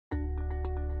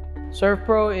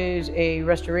SurfPro is a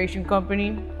restoration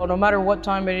company. So no matter what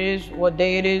time it is, what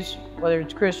day it is, whether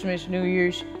it's Christmas, New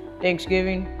Year's,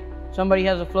 Thanksgiving, somebody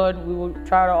has a flood, we will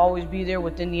try to always be there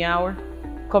within the hour.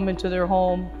 Come into their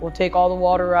home, we'll take all the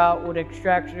water out with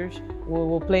extractors.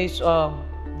 We'll place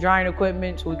drying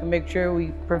equipment so we can make sure we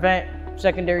prevent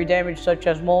secondary damage such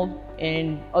as mold.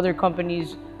 And other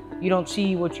companies, you don't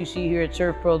see what you see here at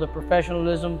SurfPro, the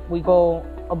professionalism. We go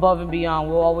above and beyond.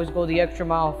 We'll always go the extra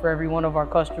mile for every one of our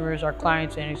customers, our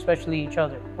clients, and especially each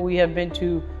other. We have been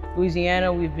to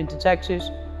Louisiana, we've been to Texas,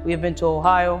 we have been to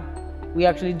Ohio. We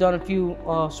actually done a few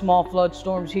small flood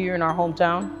storms here in our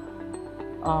hometown.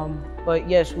 But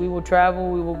yes, we will travel,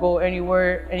 we will go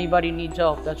anywhere anybody needs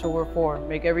help. That's what we're for.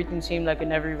 Make everything seem like it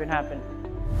never even happened.